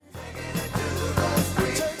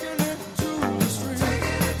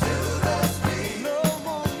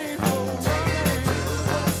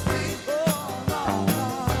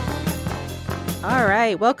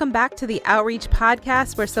right. Welcome back to the Outreach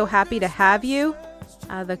Podcast. We're so happy to have you.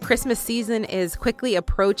 The Christmas season is quickly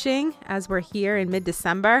approaching as we're here in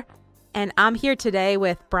mid-December. And I'm here today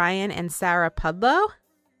with Brian and Sarah Pudlo.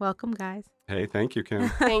 Welcome, guys. Hey, thank you, Kim.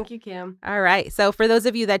 Thank you, Kim. All right. So for those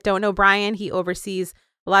of you that don't know Brian, he oversees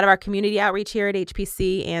a lot of our community outreach here at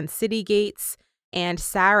HPC and City Gates. And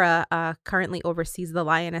Sarah currently oversees the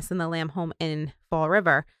Lioness and the Lamb home in Fall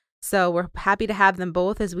River. So we're happy to have them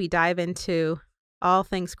both as we dive into all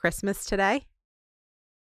things Christmas today.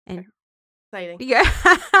 And Exciting. yeah,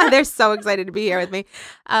 they're so excited to be here with me.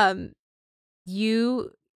 I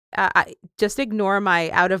just ignore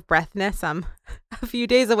my out of breathness. I'm a few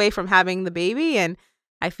days away from having the baby and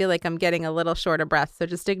I feel like I'm getting a little short of breath. So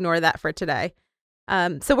just ignore that for today.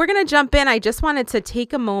 So we're going to jump in. I just wanted to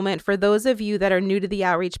take a moment for those of you that are new to the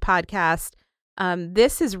Outreach Podcast.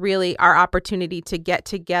 This is really our opportunity to get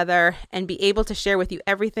together and be able to share with you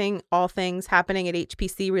everything, all things happening at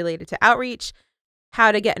HPC related to outreach,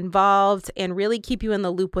 how to get involved, and really keep you in the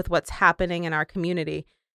loop with what's happening in our community.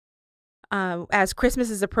 As Christmas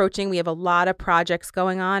is approaching, we have a lot of projects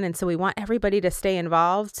going on, and so we want everybody to stay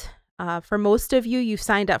involved. For most of you, you've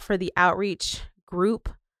signed up for the outreach group,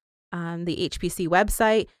 the HPC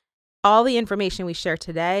website. All the information we share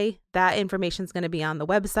today, that information is going to be on the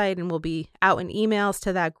website and will be out in emails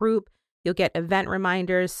to that group. You'll get event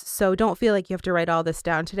reminders. So don't feel like you have to write all this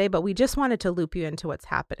down today, but we just wanted to loop you into what's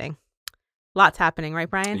happening. Lots happening, right,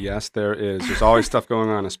 Brian? Yes, there is. There's always stuff going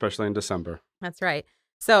on, especially in December. That's right.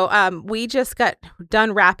 So we just got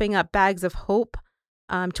done wrapping up Bags of Hope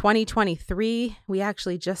 2023. We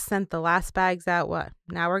actually just sent the last bags out,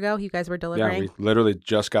 an hour ago? You guys were delivering? Yeah, we literally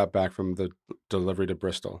just got back from the delivery to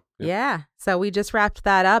Bristol. Yep. Yeah. So we just wrapped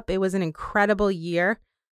that up. It was an incredible year.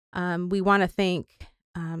 We want to thank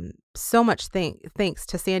so much thanks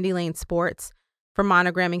to Sandy Lane Sports for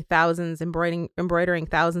monogramming thousands, embroidering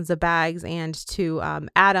thousands of bags, and to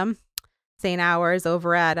Adam St. Hours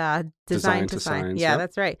over at Design to Sign. Yeah,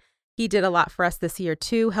 that's right. He did a lot for us this year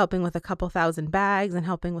too, helping with a couple thousand bags and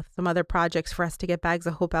helping with some other projects for us to get Bags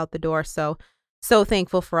of Hope out the door. So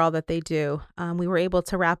thankful for all that they do. We were able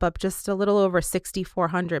to wrap up just a little over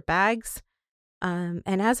 6,400 bags. And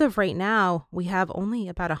as of right now, we have only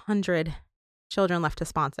about 100 children left to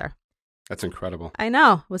sponsor. That's incredible. I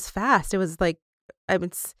know. It was fast. It was like,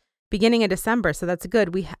 it's beginning of December. So that's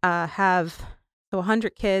good. We have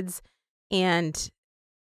 100 kids and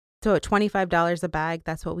so at $25 a bag,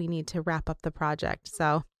 that's what we need to wrap up the project.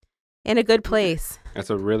 So in a good place.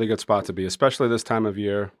 That's a really good spot to be, especially this time of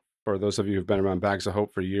year. For those of you who've been around Bags of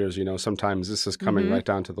Hope for years, you know, sometimes this is coming right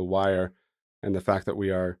down to the wire. And the fact that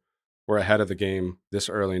we're ahead of the game this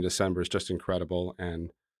early in December is just incredible.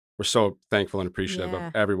 And we're so thankful and appreciative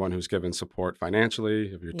of everyone who's given support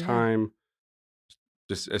financially, of your time.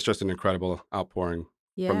 It's just an incredible outpouring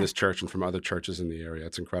from this church and from other churches in the area.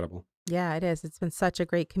 It's incredible. Yeah, it is. It's been such a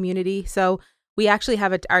great community. So we actually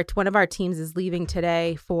have one of our teams is leaving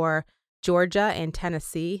today for Georgia and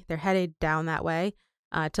Tennessee. They're headed down that way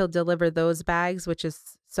to deliver those bags, which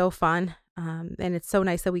is so fun. And it's so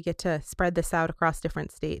nice that we get to spread this out across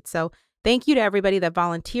different states. So thank you to everybody that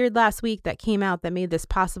volunteered last week, that came out, that made this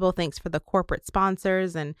possible. Thanks for the corporate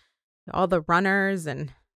sponsors and all the runners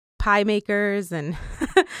and pie makers and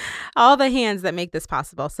all the hands that make this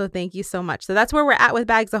possible. So thank you so much. So that's where we're at with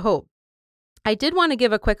Bags of Hope. I did want to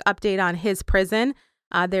give a quick update on His Prison.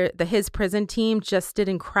 The His Prison team just did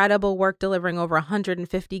incredible work delivering over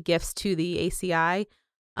 150 gifts to the ACI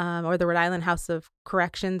or the Rhode Island House of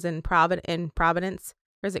Corrections in Providence.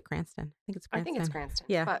 Or is it Cranston? I think it's Cranston. I think it's Cranston.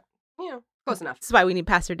 Yeah. But, close enough. That's why we need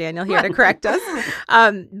Pastor Daniel here to correct us.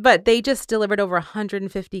 But they just delivered over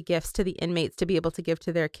 150 gifts to the inmates to be able to give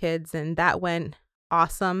to their kids. And that went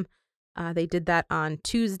awesome. They did that on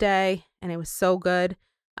Tuesday and it was so good.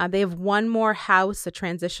 They have one more house, a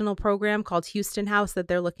transitional program called Houston House that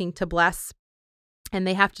they're looking to bless. And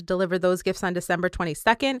they have to deliver those gifts on December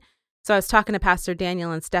 22nd. So I was talking to Pastor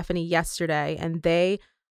Daniel and Stephanie yesterday, and they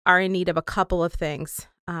are in need of a couple of things.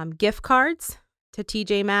 Gift cards to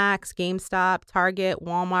TJ Maxx, GameStop, Target,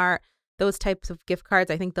 Walmart, those types of gift cards.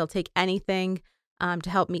 I think they'll take anything to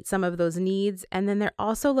help meet some of those needs. And then they're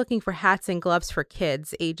also looking for hats and gloves for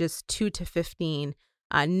kids ages 2 to 15,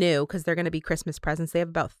 new, because they're going to be Christmas presents. They have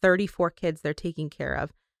about 34 kids they're taking care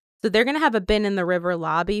of. So they're going to have a bin in the river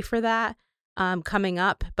lobby for that coming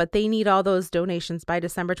up, but they need all those donations by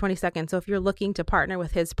December 22nd. So if you're looking to partner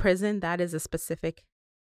with His Prison, that is a specific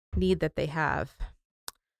need that they have.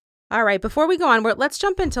 All right, before we go on, let's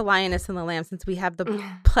jump into Lioness and the Lamb since we have the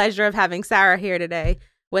pleasure of having Sarah here today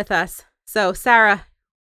with us. So Sarah,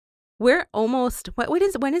 we're almost,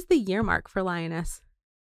 when is the year mark for Lioness?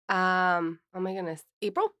 Oh my goodness.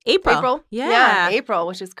 April? April. Yeah, Yeah. April,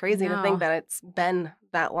 which is crazy to No. think that it's been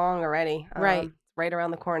that long already. Right. Right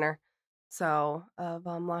around the corner. So of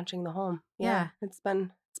launching the home. Yeah. It's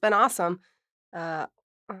been awesome. Uh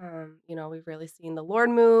we've really seen the Lord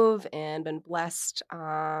move and been blessed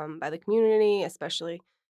by the community, especially,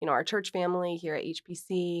 our church family here at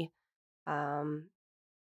HPC. Um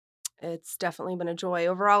it's definitely been a joy.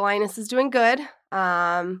 Overall, Linus is doing good.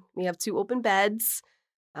 We have 2 open beds,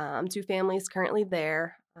 2 families currently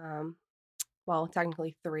there. Well,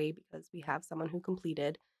 technically 3 because we have someone who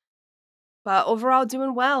completed. But overall,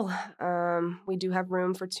 doing well. We do have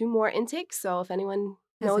room for 2 more intakes. So if anyone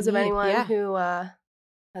Has a knows of need, anyone yeah. who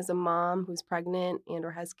has a mom who's pregnant and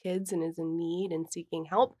or has kids and is in need and seeking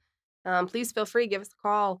help, please feel free, give us a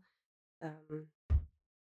call. Um,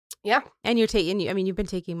 yeah. And you've been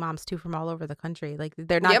taking moms too from all over the country. Like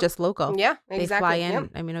they're not Yep. just local. Yeah, They fly exactly. Yep. in.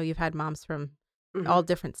 I mean, you've had moms from all Mhm.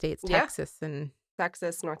 different states, Yeah. Texas and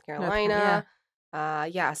Texas, North North Carolina. Carolina.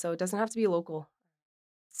 Yeah, so it doesn't have to be local,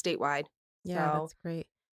 statewide. Yeah, So, that's great.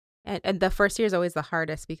 And the first year is always the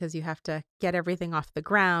hardest because you have to get everything off the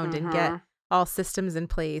ground and get mhm, all systems in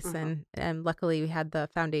place. mhm. And luckily we had the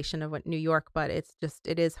foundation of New York, but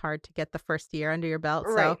it is hard to get the first year under your belt.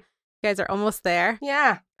 So Right. you guys are almost there.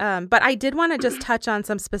 Yeah. But I did want to just touch on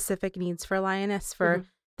some specific needs for Lioness for Mhm,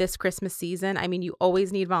 this Christmas season. I mean, you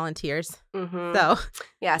always need volunteers. mhm. So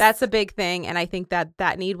Yes. that's a big thing. And I think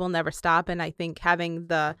that need will never stop. And I think having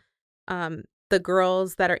the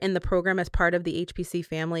girls that are in the program as part of the HPC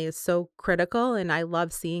family is so critical. And I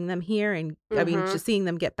love seeing them here. And I mean, Mhm. just seeing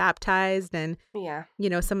them get baptized and, Yeah.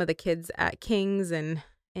 some of the kids at King's and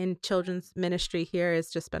in children's ministry here has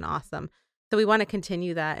just been awesome. So we want to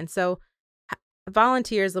continue that. And so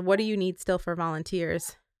volunteers, what do you need still for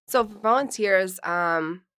volunteers? So for volunteers,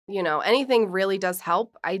 anything really does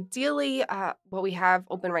help. Ideally, what we have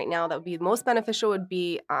open right now that would be most beneficial would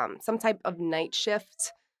be some type of night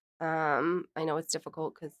shift. I know it's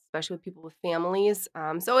difficult because especially with people with families.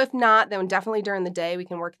 So if not, then definitely during the day we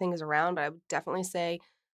can work things around. But I would definitely say,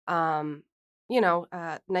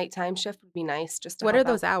 nighttime shift would be nice just to What are help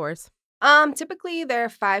out. those hours? Typically they're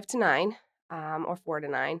 5 to 9, or 4 to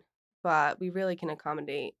 9, but we really can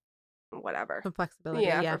accommodate whatever. Some flexibility,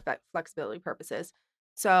 Yeah, yeah. for flexibility purposes.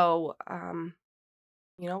 So,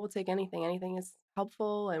 we'll take anything. Anything is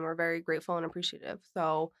helpful, and we're very grateful and appreciative.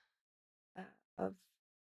 So, of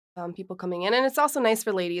people coming in, and it's also nice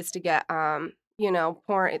for ladies to get,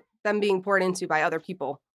 them being poured into by other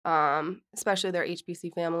people, especially their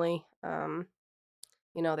HBC family.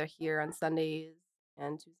 They're here on Sundays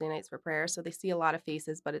and Tuesday nights for prayer, so they see a lot of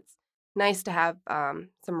faces. But it's nice to have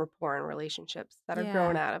some rapport and relationships that are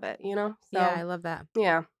grown Yeah. out of it. Yeah, I So love that.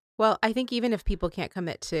 yeah. Well, I think even if people can't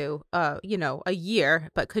commit to a year,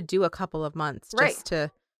 but could do a couple of months Right. just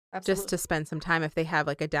to Absolutely. spend some time if they have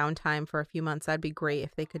like a downtime for a few months, that'd be great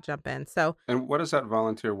if they could jump in. So, And what does that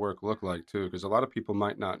volunteer work look like too? Because a lot of people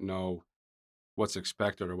might not know what's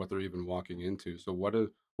expected or what they're even walking into. So what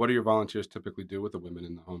do your volunteers typically do with the women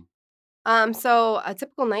in the home? So a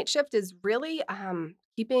typical night shift is really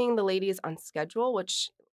keeping the ladies on schedule,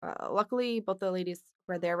 which luckily both the ladies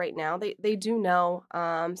who are there right now, they do know.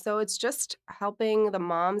 So it's just helping the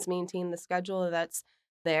moms maintain the schedule that's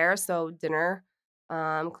there. So dinner,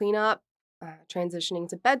 cleanup, transitioning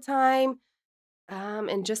to bedtime,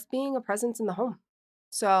 and just being a presence in the home.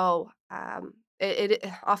 So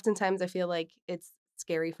oftentimes I feel like it's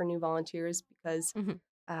scary for new volunteers because mhm.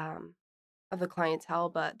 um, of the clientele,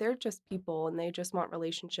 but they're just people and they just want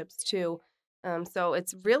relationships too. So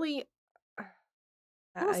it's really,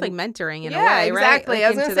 Almost I like mentoring in a yeah, way, right? exactly. Like I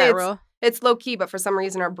was gonna into say that role. it's low key, but for some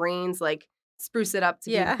reason our brains like spruce it up to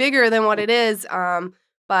be Yeah. bigger than what it is.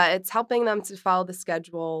 But it's helping them to follow the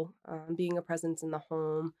schedule, being a presence in the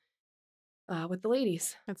home with the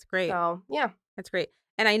ladies. That's great. So yeah. That's great.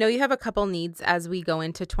 And I know you have a couple needs as we go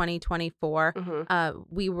into 2024. Hmm.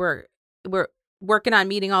 We're working on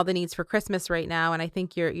meeting all the needs for Christmas right now, and I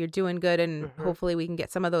think you're doing good, and Hmm. hopefully we can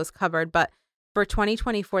get some of those covered. But for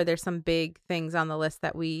 2024, there's some big things on the list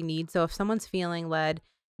that we need. So if someone's feeling led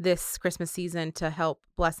this Christmas season to help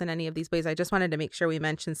bless in any of these ways, I just wanted to make sure we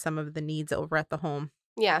mentioned some of the needs over at the home.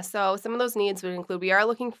 Yeah, so some of those needs would include we are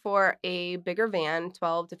looking for a bigger van,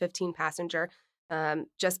 12 to 15 passenger.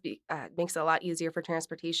 Makes it a lot easier for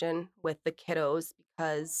transportation with the kiddos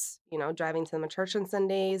because, driving to them at church on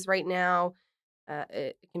Sundays right now,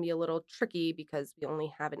 it can be a little tricky because we only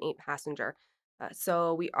have an 8 passenger.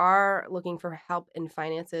 So we are looking for help in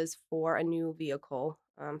finances for a new vehicle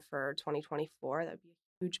for 2024. That would be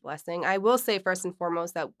a huge blessing. I will say first and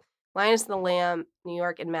foremost that Lioness and the Lamb, New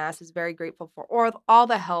York and Mass is very grateful for all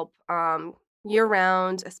the help year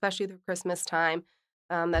round, especially through Christmas time.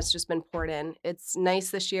 That's just been poured in. It's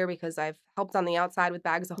nice this year because I've helped on the outside with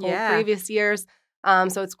Bags of Hope Yeah. previous years.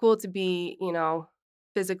 So it's cool to be,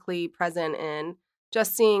 physically present and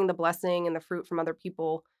just seeing the blessing and the fruit from other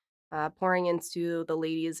people pouring into the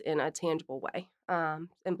ladies in a tangible way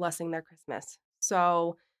and blessing their Christmas.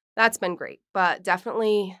 So that's been great. But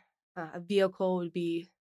definitely a vehicle would be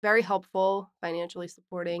very helpful, financially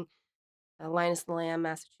supporting Linus and Lamb,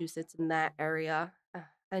 Massachusetts, in that area.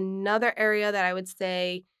 Another area that I would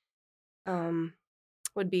say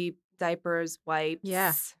would be diapers, wipes.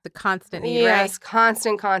 Yeah, the constant need, right? Yes,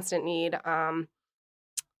 constant need.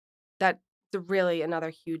 That's really another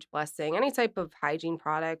huge blessing. Any type of hygiene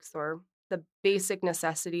products or the basic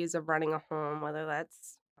necessities of running a home, whether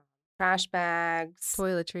that's trash bags.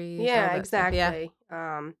 Toiletries, all Yeah, that stuff. Yeah.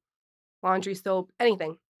 exactly. Laundry soap,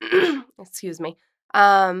 anything. Excuse me.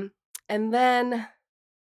 And then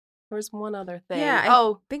there's one other thing. Yeah,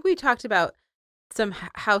 I think we talked about some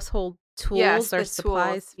household yes, tools or the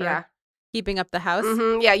supplies tools. for Yeah. keeping up the house.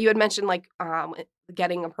 Yeah, you had mentioned like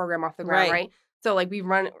getting a program off the ground, Right. right? So like we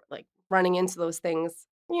running into those things,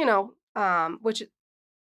 which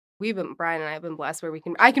Brian and I have been blessed where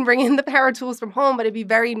I can bring in the power tools from home, but it'd be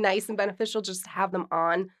very nice and beneficial just to have them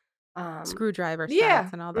on. Screwdriver Yeah.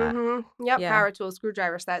 sets and all that. Yep, Yeah. power tools,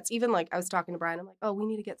 screwdriver sets. Even like I was talking to Brian, I'm like, oh, we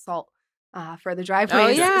need to get salt for the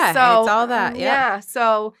driveways. Oh, yeah, So it's all that, yep. yeah.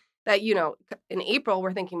 So that in April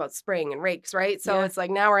we're thinking about spraying and rakes, right? So Yeah. it's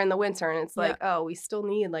like now we're in the winter and it's Yeah. like, oh, we still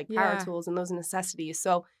need like power Yeah. tools and those necessities.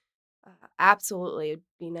 So absolutely, it'd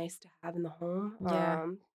be nice to have in the home. Yeah.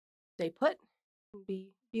 Stay put, and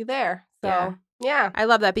be there. So Yeah. yeah. I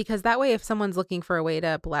love that because that way if someone's looking for a way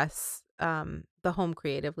to bless the home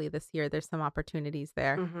creatively this year, there's some opportunities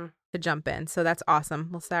there to jump in. So that's awesome.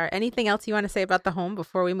 Well, Sarah, anything else you want to say about the home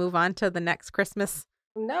before we move on to the next Christmas?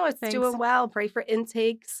 No, it's Thanks. doing well. Pray for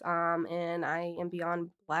intakes. And I am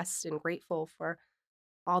beyond blessed and grateful for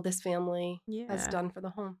all this family has done for the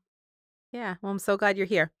home. Yeah. Well, I'm so glad you're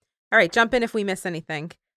here. All right. Jump in if we miss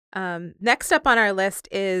anything. Next up on our list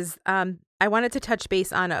is I wanted to touch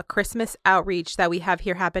base on a Christmas outreach that we have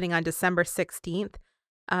here happening on December 16th.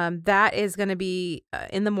 That is going to be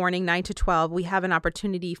in the morning, 9 to 12. We have an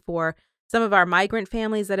opportunity for some of our migrant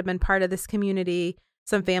families that have been part of this community,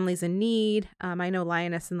 some families in need. I know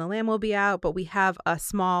Lioness and the Lamb will be out, but we have a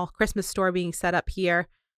small Christmas store being set up here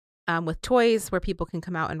with toys where people can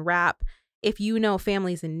come out and wrap. If you know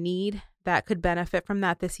families in need that could benefit from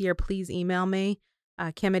that this year, please email me,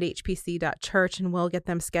 kim@hpc.church, and we'll get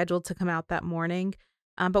them scheduled to come out that morning.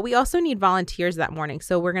 But we also need volunteers that morning.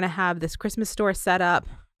 So we're going to have this Christmas store set up,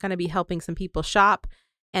 going to be helping some people shop.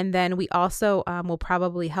 And then we also will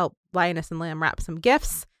probably help Lioness and Lamb wrap some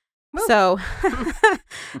gifts. Woo.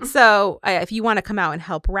 So if you want to come out and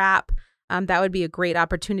help wrap, that would be a great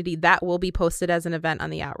opportunity. That will be posted as an event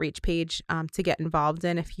on the outreach page to get involved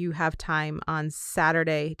in. If you have time on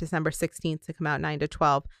Saturday, December 16th to come out 9 to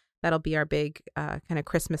 12, that'll be our big kind of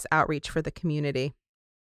Christmas outreach for the community.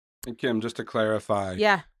 And Kim, just to clarify,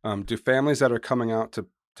 Yeah. Do families that are coming out to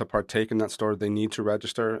partake in that store, they need to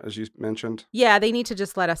register, as you mentioned? Yeah, they need to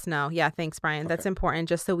just let us know. Yeah, thanks, Brian. Okay. That's important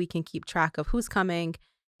just so we can keep track of who's coming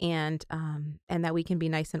and that we can be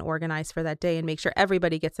nice and organized for that day and make sure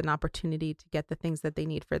everybody gets an opportunity to get the things that they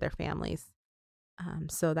need for their families.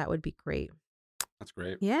 So that would be great. That's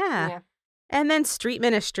great. Yeah. And then street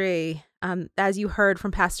ministry, as you heard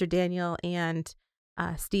from Pastor Daniel and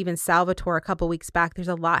Stephen Salvatore a couple weeks back, there's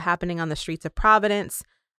a lot happening on the streets of Providence.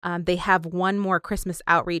 They have one more Christmas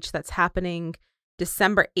outreach that's happening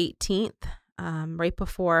December 18th, right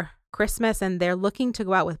before Christmas, and they're looking to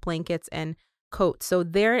go out with blankets and coats. So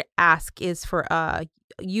their ask is for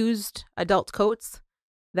used adult coats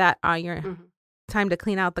that are your time to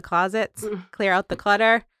clean out the closets, clear out the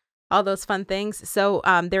clutter, all those fun things. So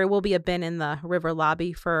there will be a bin in the river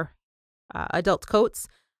lobby for adult coats.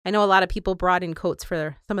 I know a lot of people brought in coats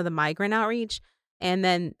for some of the migrant outreach. And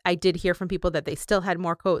then I did hear from people that they still had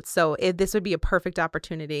more coats. So this would be a perfect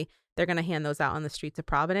opportunity. They're going to hand those out on the streets of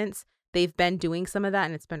Providence. They've been doing some of that,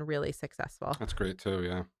 and it's been really successful. That's great, too,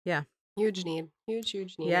 yeah. Yeah. Huge need in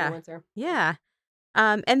the winter. Yeah.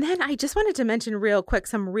 And then I just wanted to mention real quick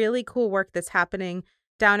some really cool work that's happening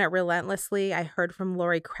down at Relentlessly. I heard from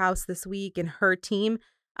Lori Krause this week, and her team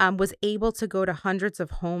was able to go to hundreds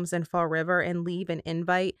of homes in Fall River and leave an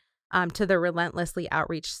invite to the Relentlessly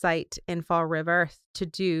outreach site in Fall River to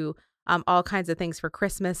do all kinds of things for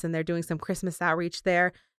Christmas, and they're doing some Christmas outreach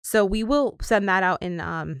there. So we will send that out in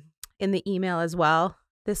the email as well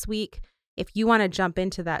this week. If you want to jump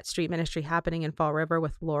into that street ministry happening in Fall River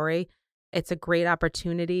with Lori, it's a great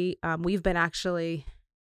opportunity. We've been actually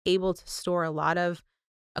able to store a lot of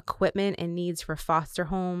equipment and needs for foster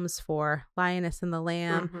homes for Lioness and the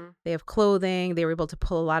Lamb. Mm-hmm. They have clothing. They were able to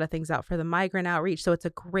pull a lot of things out for the migrant outreach. So it's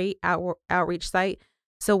a great outreach site.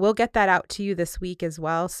 So we'll get that out to you this week as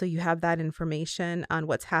well. So you have that information on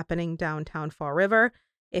what's happening downtown Fall River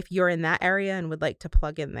if you're in that area and would like to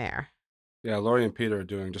plug in there. Yeah, Lori and Peter are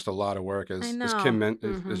doing just a lot of work. As know.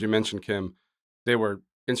 as you mentioned, Kim, they were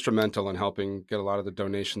instrumental in helping get a lot of the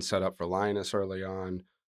donations set up for Lioness early on.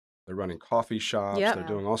 They're running coffee shops. Yep. They're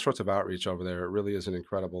doing all sorts of outreach over there. It really is an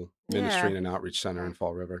incredible ministry and outreach center in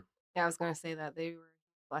Fall River. Yeah, I was going to say that they were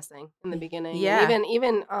a blessing in the beginning. Yeah. And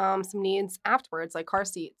even some needs afterwards, like car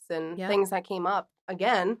seats and things that came up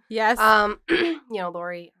again. Yes.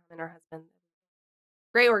 Lori and her husband.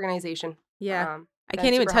 Great organization. Yeah. I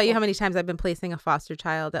can't even tell you how many times I've been placing a foster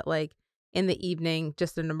child at like in the evening,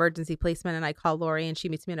 just an emergency placement. And I call Lori and she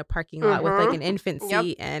meets me in a parking lot with like an infant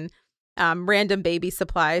seat and random baby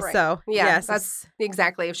supplies. Right. So yes, that's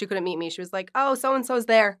exactly. If she couldn't meet me, she was like, "Oh, so and so's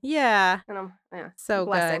there." Yeah, and so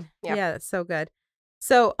blessing. Good. Yeah, that's so good.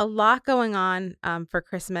 So a lot going on for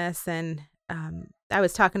Christmas, and I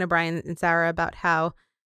was talking to Brian and Sarah about how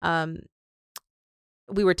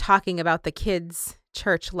we were talking about the kids'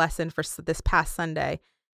 church lesson for this past Sunday,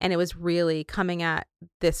 and it was really coming at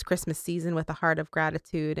this Christmas season with a heart of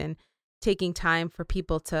gratitude and taking time for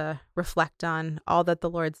people to reflect on all that the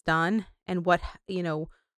Lord's done and what,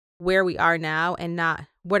 where we are now and not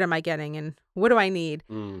what am I getting and what do I need?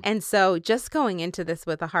 And so just going into this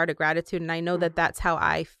with a heart of gratitude. And I know that that's how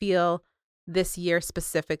I feel this year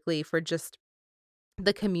specifically for just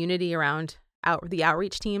the community around the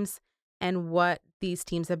outreach teams and what these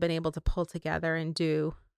teams have been able to pull together and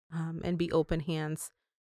do and be open hands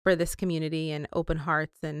for this community and open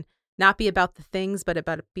hearts and not be about the things, but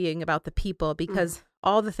about being about the people, because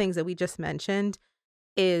all the things that we just mentioned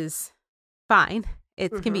is fine.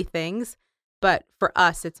 It can be things, but for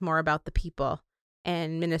us, it's more about the people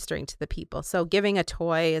and ministering to the people. So giving a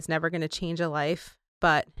toy is never going to change a life,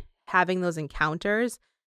 but having those encounters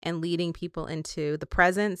and leading people into the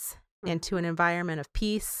presence, into an environment of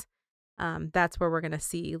peace, that's where we're going to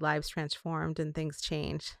see lives transformed and things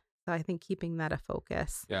change. So I think keeping that a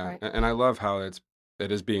focus. Yeah, Right. and I love how it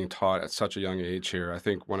is being taught at such a young age here. I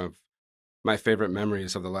think one of my favorite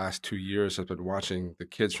memories of the last 2 years has been watching the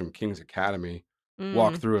kids from King's Academy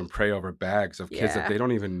walk through and pray over bags of kids that they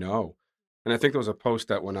don't even know. And I think there was a post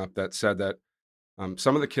that went up that said that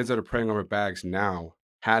some of the kids that are praying over bags now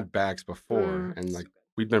had bags before, and like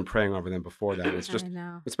we'd been praying over them before that. It's just,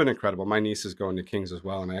 it's been incredible. My niece is going to King's as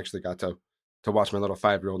well, and I actually got to watch my little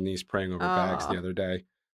 5-year-old niece praying over bags the other day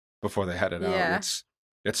before they headed out. And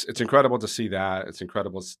it's incredible to see that. It's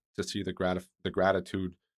incredible to see the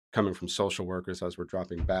gratitude coming from social workers as we're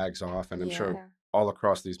dropping bags off, and I'm sure all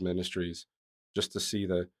across these ministries, just to see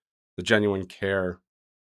the genuine care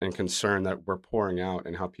and concern that we're pouring out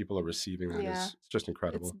and how people are receiving that is it's just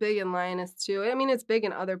incredible. It's big in Lioness too. I mean, it's big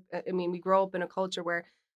in other. I mean, we grow up in a culture where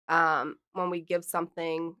when we give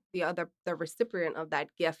something, the recipient of that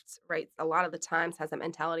gift, right, a lot of the times has a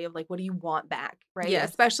mentality of like, what do you want back, right? Yes.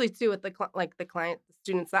 Especially too with the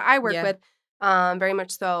students that I work with, very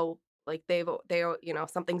much so. Like they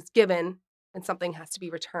something's given and something has to be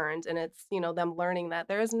returned, and it's them learning that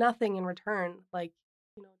there is nothing in return, like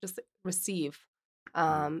just receive,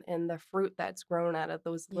 and the fruit that's grown out of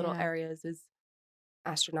those little areas is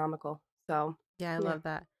astronomical. So I love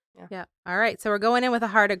that. Yeah. All right. So we're going in with a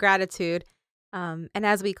heart of gratitude. And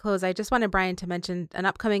as we close, I just wanted Brian to mention an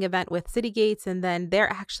upcoming event with City Gates, and then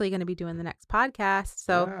they're actually going to be doing the next podcast.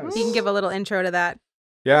 So you can give a little intro to that.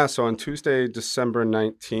 Yeah. So on Tuesday, December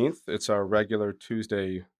 19th, it's our regular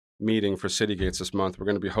Tuesday meeting for City Gates this month. We're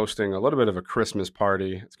going to be hosting a little bit of a Christmas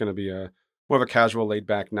party. It's going to be more of a casual,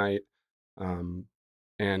 laid-back night.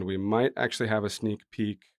 And we might actually have a sneak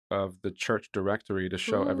peek of the church directory to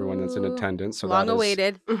show everyone that's in attendance. So long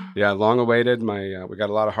awaited. Yeah, long awaited. We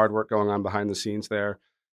got a lot of hard work going on behind the scenes there.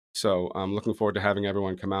 So I'm looking forward to having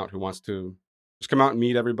everyone come out who wants to just come out and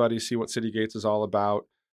meet everybody, see what City Gates is all about.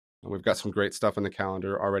 And we've got some great stuff in the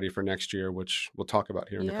calendar already for next year, which we'll talk about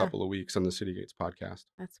here in a couple of weeks on the City Gates podcast.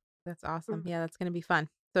 That's awesome. Yeah, that's going to be fun.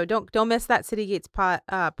 So don't miss that City Gates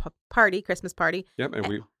party, Christmas party. Yep,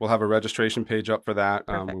 and we'll have a registration page up for that.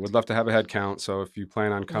 We would love to have a head count, so if you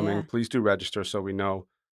plan on coming, please do register so we know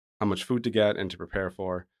how much food to get and to prepare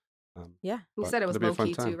for. You said it was low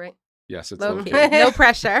key too, right? Yes, it's low key. No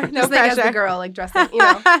pressure. No pressure. As the girl, like dressing,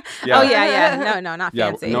 Oh yeah. No, not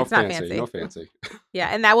fancy. No, it's not fancy. No fancy. Yeah,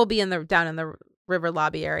 and that will be down in the river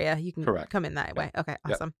lobby area. You can come in that way. Okay,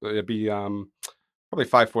 awesome. Yeah. It'll be probably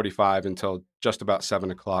 5:45 until just about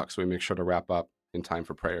 7 o'clock, so we make sure to wrap up in time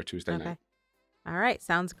for prayer Tuesday night. All right.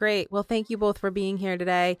 Sounds great. Well, thank you both for being here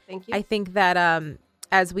today. Thank you. I think that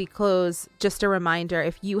as we close, just a reminder,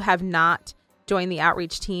 if you have not joined the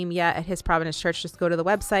outreach team yet at His Providence Church, just go to the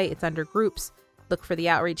website. It's under groups. Look for the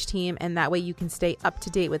outreach team, and that way you can stay up to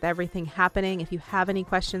date with everything happening. If you have any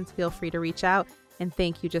questions, feel free to reach out. And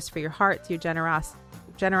thank you just for your hearts, your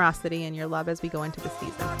generosity, and your love as we go into the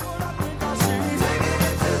season.